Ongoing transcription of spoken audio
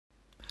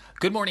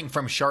Good morning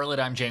from Charlotte.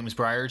 I'm James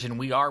Bryars, and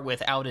we are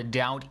without a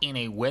doubt in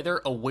a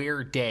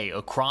weather-aware day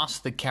across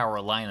the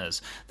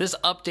Carolinas. This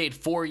update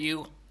for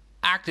you,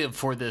 active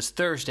for this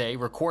Thursday,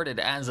 recorded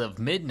as of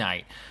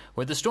midnight,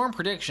 where the Storm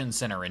Prediction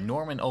Center in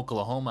Norman,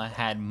 Oklahoma,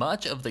 had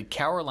much of the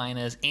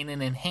Carolinas in an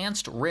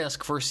enhanced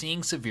risk for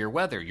seeing severe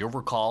weather. You'll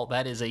recall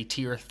that is a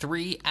Tier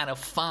 3 out of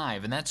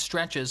 5, and that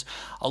stretches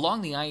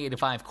along the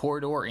I-85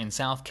 corridor in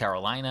South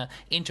Carolina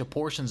into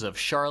portions of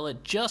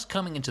Charlotte, just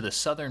coming into the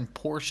southern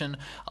portion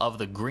of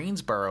the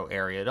Greensboro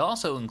area. It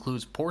also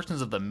includes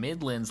portions of the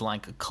Midlands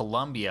like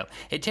Columbia.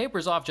 It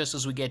tapers off just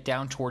as we get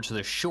down towards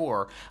the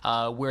shore,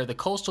 where the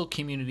coastal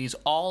communities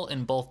all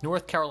in both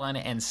North Carolina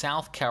and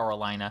South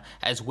Carolina,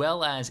 as well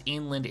as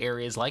inland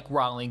areas like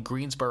Raleigh,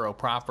 Greensboro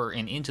proper,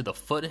 and into the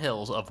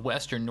foothills of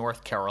western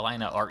North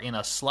Carolina are in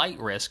a slight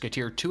risk, a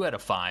Tier 2 out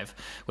of 5,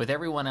 with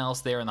everyone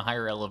else there in the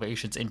higher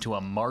elevations into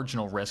a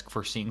marginal risk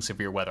for seeing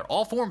severe weather.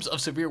 All forms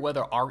of severe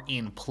weather are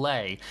in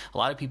play. A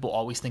lot of people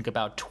always think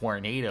about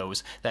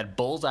tornadoes. That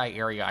bullseye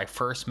area I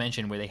first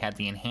mentioned where they had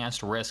the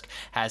enhanced risk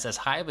has as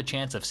high of a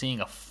chance of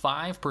seeing a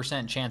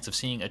 5% chance of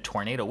seeing a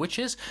tornado, which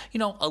is,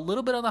 a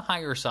little bit on the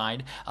higher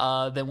side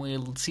than we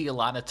see a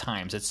lot of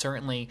times. It's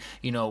certainly,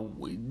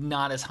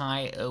 not as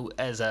high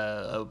as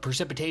a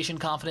precipitation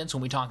confidence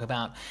when we talk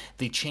about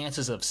the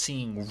chances of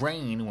seeing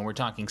rain, when we're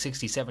talking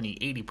 60, 70,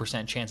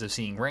 80% chance of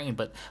seeing rain.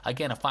 But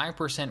again, a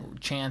 5%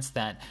 chance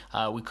that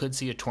we could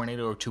see a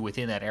tornado or two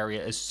within that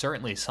area is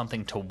certainly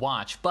something to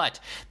watch. But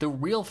the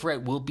real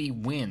threat will be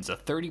winds. A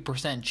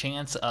 30%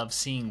 chance of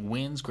seeing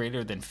winds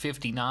greater than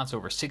 50 knots,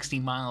 over 60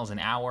 miles an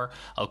hour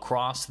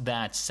across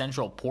that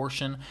central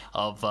portion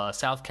of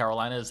South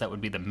Carolina. That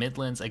would be the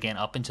Midlands, again,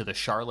 up into the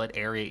Charlotte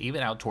area,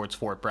 even out towards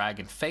Fort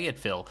Bragg and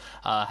Fayetteville,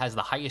 has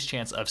the highest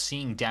chance of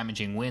seeing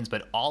damaging winds.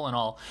 But all in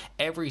all,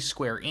 every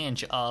square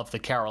inch of the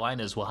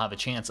Carolinas will have a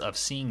chance of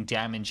seeing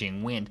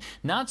damaging wind.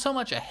 Not so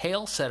much a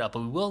hail setup, but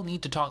we will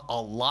need to talk a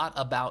lot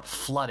about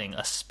flooding,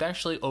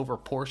 especially over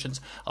portions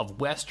of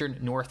western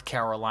North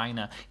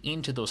Carolina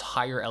into those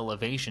higher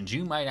elevations.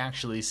 You might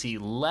actually see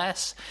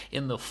less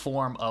in the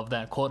form of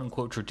that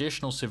quote-unquote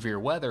traditional severe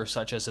weather,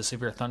 such as a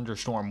severe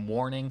thunderstorm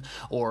warning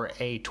or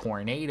a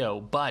tornado,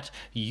 but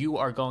you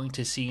are going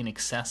to see an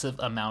excessive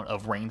amount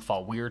of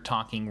rainfall. We are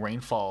talking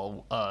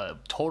rainfall,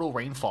 total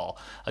rainfall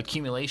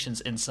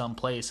accumulations in some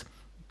place.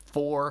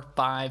 4,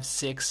 5,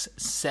 6,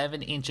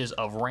 7 inches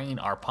of rain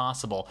are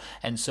possible.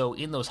 And so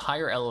in those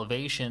higher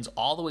elevations,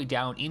 all the way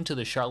down into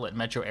the Charlotte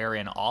metro area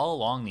and all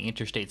along the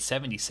Interstate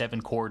 77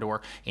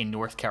 corridor in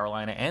North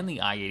Carolina and the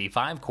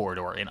I-85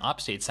 corridor in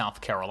upstate South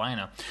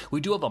Carolina,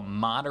 we do have a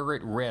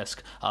moderate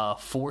risk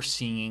for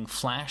seeing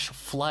flash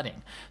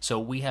flooding. So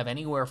we have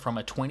anywhere from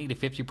a 20 to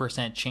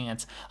 50%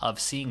 chance of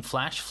seeing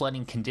flash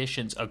flooding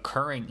conditions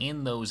occurring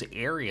in those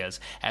areas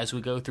as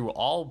we go through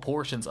all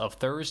portions of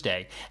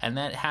Thursday. And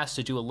that has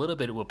to do a little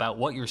bit about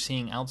what you're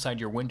seeing outside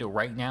your window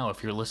right now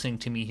if you're listening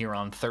to me here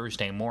on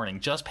Thursday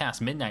morning. Just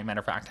past midnight, matter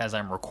of fact, as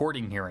I'm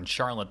recording here in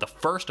Charlotte, the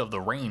first of the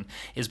rain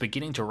is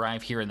beginning to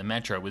arrive here in the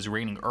metro. It was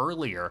raining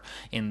earlier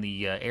in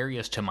the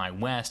areas to my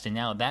west, and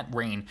now that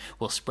rain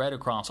will spread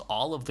across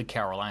all of the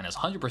Carolinas.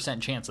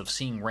 100% chance of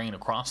seeing rain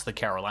across the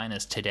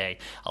Carolinas today.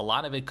 A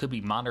lot of it could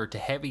be moderate to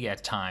heavy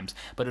at times,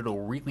 but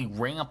it'll really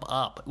ramp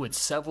up with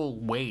several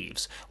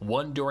waves.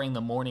 One during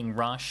the morning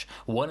rush,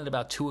 one at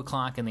about 2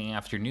 o'clock in the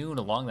afternoon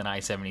along the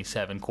I-77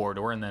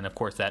 corridor, and then of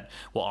course that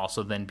will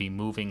also then be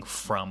moving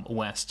from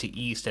west to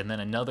east, and then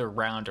another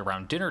round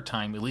around dinner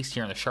time, at least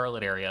here in the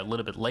Charlotte area, a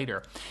little bit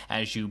later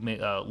as you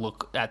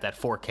look at that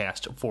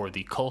forecast for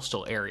the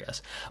coastal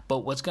areas. But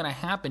what's going to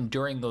happen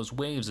during those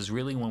waves is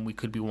really when we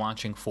could be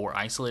watching for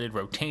isolated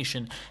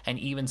rotation and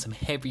even some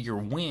heavier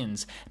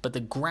winds. But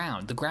the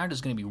ground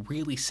is going to be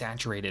really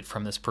saturated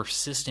from this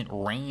persistent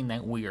rain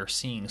that we are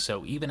seeing.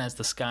 So even as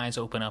the skies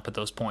open up at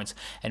those points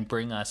and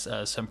bring us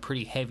some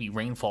pretty heavy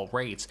rainfall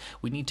rates,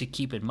 we need to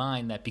keep in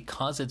mind that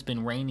because it's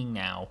been raining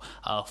now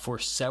for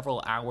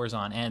several hours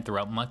on end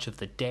throughout much of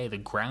the day, the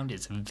ground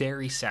is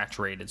very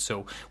saturated.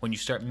 So when you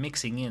start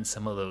mixing in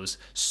some of those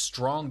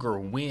stronger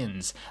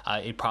winds,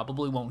 it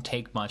probably won't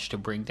take much to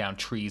bring down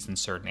trees in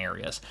certain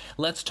areas.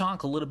 Let's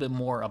talk a little bit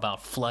more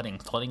about flooding.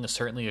 Flooding is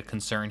certainly a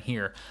concern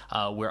here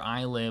where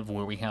I live,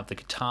 where we have the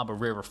Catawba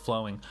River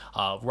flowing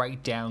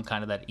right down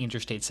kind of that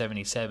Interstate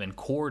 77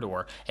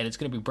 corridor, and it's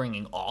going to be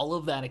bringing all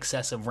of that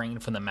excessive rain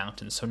from the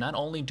mountains. So not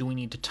only do we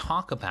need to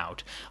talk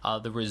about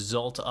the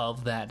result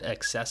of that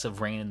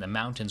excessive rain in the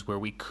mountains, where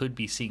we could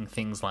be seeing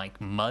things like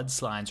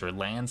mudslides or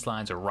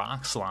landslides or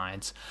rock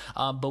slides,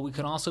 but we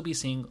could also be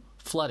seeing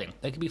flooding.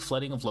 That could be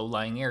flooding of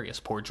low-lying areas,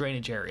 poor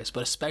drainage areas,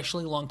 but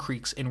especially along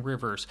creeks and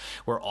rivers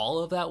where all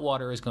of that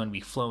water is going to be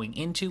flowing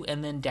into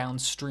and then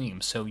downstream.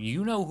 So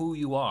you know who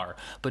you are,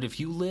 but if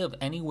you live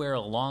anywhere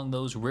along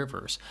those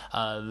rivers,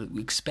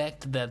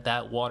 expect that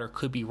that water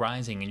could be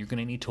rising, and you're going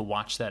to need to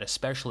watch that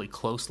especially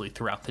closely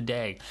throughout the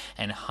day,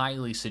 and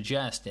highly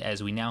suggest,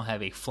 as we now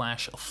have a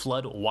flash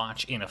flood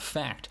watch in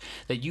effect,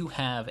 that you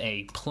have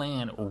a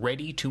plan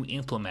ready to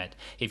implement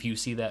if you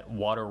see that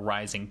water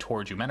rising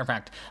towards you. Matter of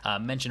fact,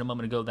 mentioned a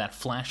moment ago, that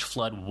flash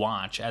flood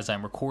watch, as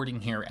I'm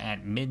recording here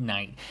at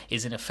midnight,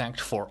 is in effect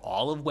for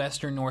all of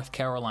western North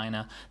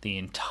Carolina, the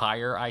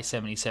entire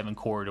I-77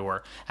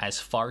 corridor, as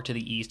far to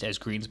the east as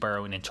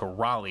Greensboro and into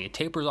Raleigh. It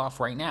tapers off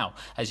right now.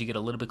 As you get a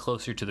little bit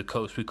closer to the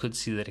coast, we could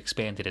see that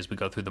expanded as we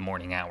go through the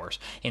morning hours.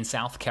 In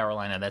South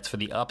Carolina, that's for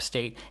the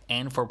upstate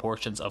and for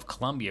portions of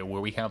Columbia,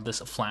 where we have this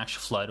flash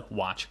flood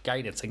watch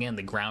guidance. Again,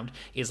 the ground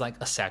is like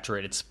a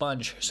saturated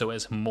sponge, so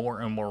as more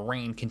and more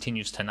rain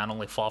continues to not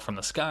only fall from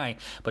the sky,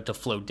 but to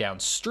flow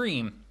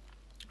downstream,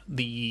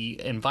 the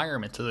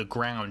environment to the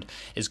ground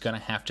is going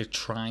to have to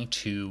try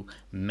to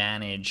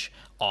manage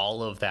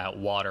all of that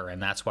water,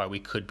 and that's why we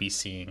could be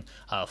seeing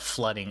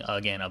flooding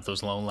again of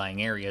those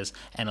low-lying areas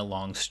and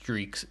along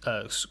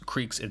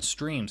creeks and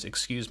streams.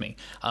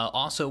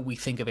 Also, we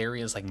think of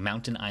areas like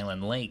Mountain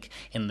Island Lake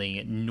in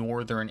the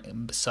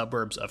northern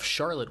suburbs of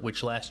Charlotte,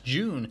 which last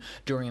June,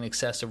 during an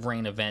excessive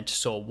rain event,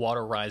 saw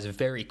water rise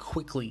very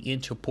quickly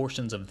into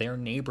portions of their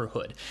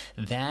neighborhood.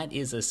 That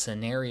is a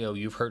scenario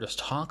you've heard us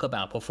talk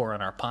about before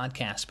on our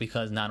podcast,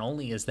 because not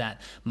only is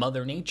that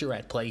Mother Nature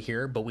at play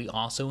here, but we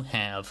also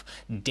have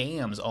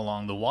dams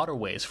along the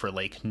waterways for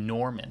Lake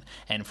Norman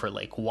and for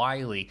Lake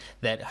Wylie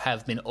that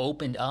have been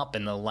opened up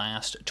in the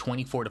last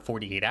 24 to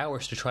 48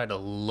 hours to try to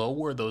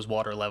lower those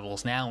water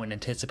levels now in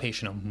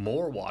anticipation of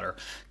more water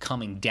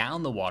coming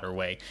down the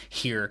waterway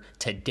here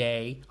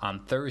today on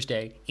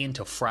Thursday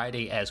into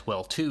Friday as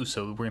well too.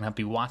 So we're going to have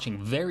to be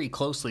watching very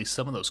closely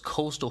some of those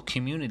coastal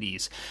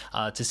communities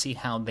to see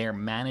how they're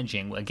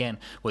managing, again,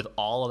 with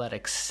all of that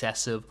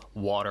excessive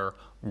water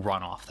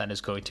runoff. That is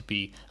going to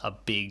be a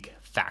big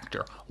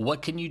factor.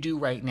 What can you do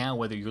right now,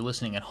 whether you're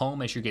listening at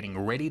home as you're getting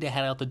ready to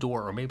head out the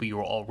door, or maybe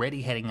you're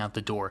already heading out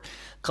the door?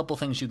 A couple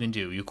things you can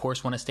do. You, of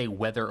course, want to stay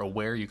weather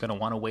aware. You're going to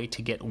want to wait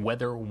to get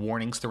weather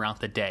warnings throughout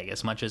the day.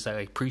 As much as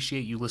I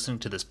appreciate you listening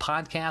to this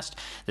podcast,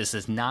 this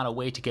is not a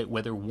way to get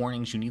weather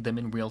warnings. You need them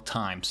in real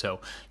time.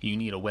 So you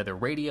need a weather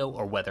radio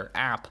or weather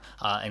app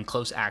and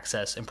close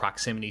access and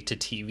proximity to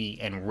TV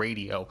and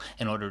radio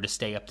in order to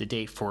stay up to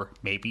date for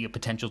maybe a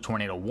potential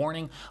tornado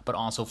warning, but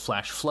also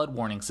flash flood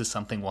warnings is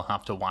something we'll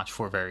have to watch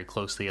for very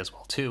closely as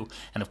well too.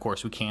 And of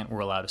course, we can't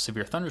rule out a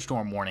severe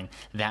thunderstorm warning.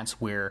 That's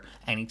where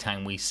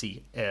anytime we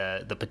see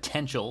the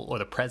potential or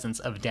the presence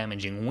of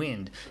damaging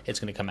wind,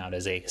 it's going to come out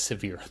as a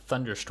severe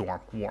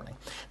thunderstorm warning.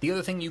 The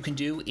other thing you can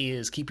do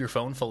is keep your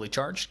phone fully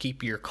charged,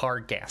 keep your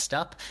car gassed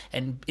up,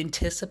 and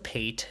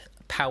anticipate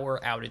power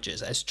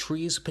outages as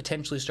trees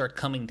potentially start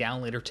coming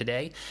down later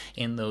today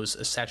in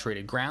those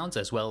saturated grounds,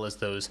 as well as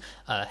those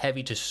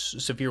heavy to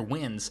severe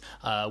winds.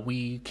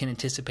 We can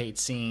anticipate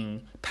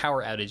seeing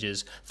power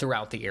outages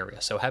throughout the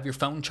area. So have your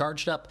phone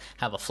charged up,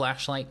 have a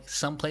flashlight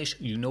someplace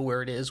you know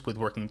where it is with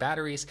working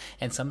batteries,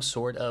 and some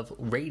sort of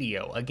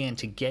radio, again,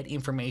 to get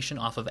information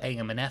off of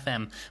AM and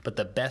FM. But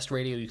the best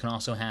radio you can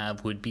also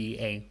have would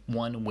be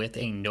one with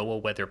a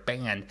NOAA weather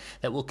band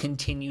that will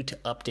continue to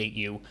update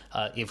you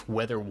if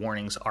weather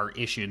warnings are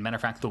issued. Matter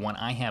of fact, the one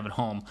I have at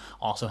home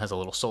also has a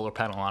little solar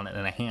panel on it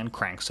and a hand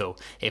crank, so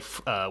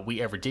if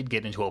we ever did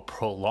get into a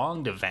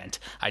prolonged event,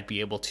 I'd be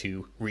able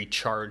to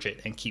recharge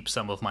it and keep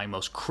some of my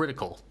most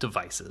critical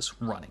devices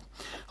running.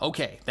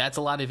 Okay, that's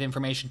a lot of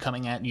information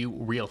coming at you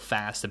real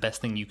fast. The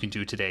best thing you can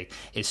do today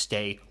is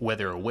stay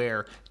weather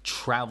aware,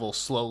 travel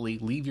slowly,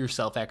 leave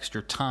yourself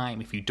extra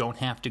time. If you don't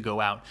have to go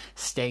out,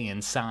 stay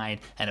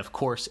inside, and of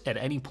course, at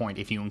any point,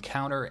 if you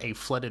encounter a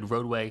flooded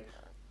roadway,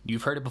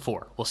 you've heard it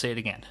before, we'll say it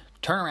again.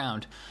 Turn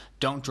around,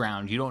 don't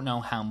drown. You don't know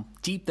how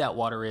deep that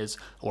water is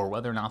or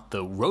whether or not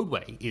the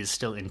roadway is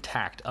still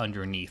intact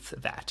underneath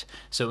that.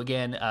 So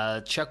again,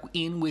 check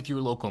in with your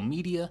local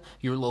media,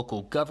 your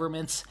local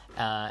governments,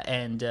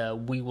 and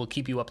we will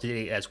keep you up to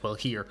date as well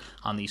here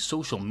on the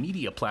social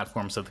media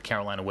platforms of the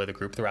Carolina Weather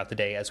Group throughout the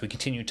day as we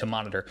continue to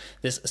monitor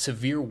this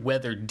severe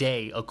weather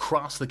day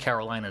across the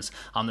Carolinas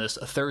on this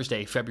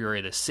Thursday,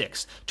 February the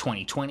 6th,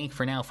 2020.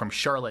 For now, from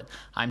Charlotte,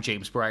 I'm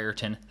James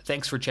Brierton.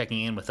 Thanks for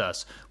checking in with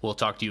us. We'll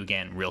talk to you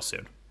again real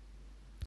soon.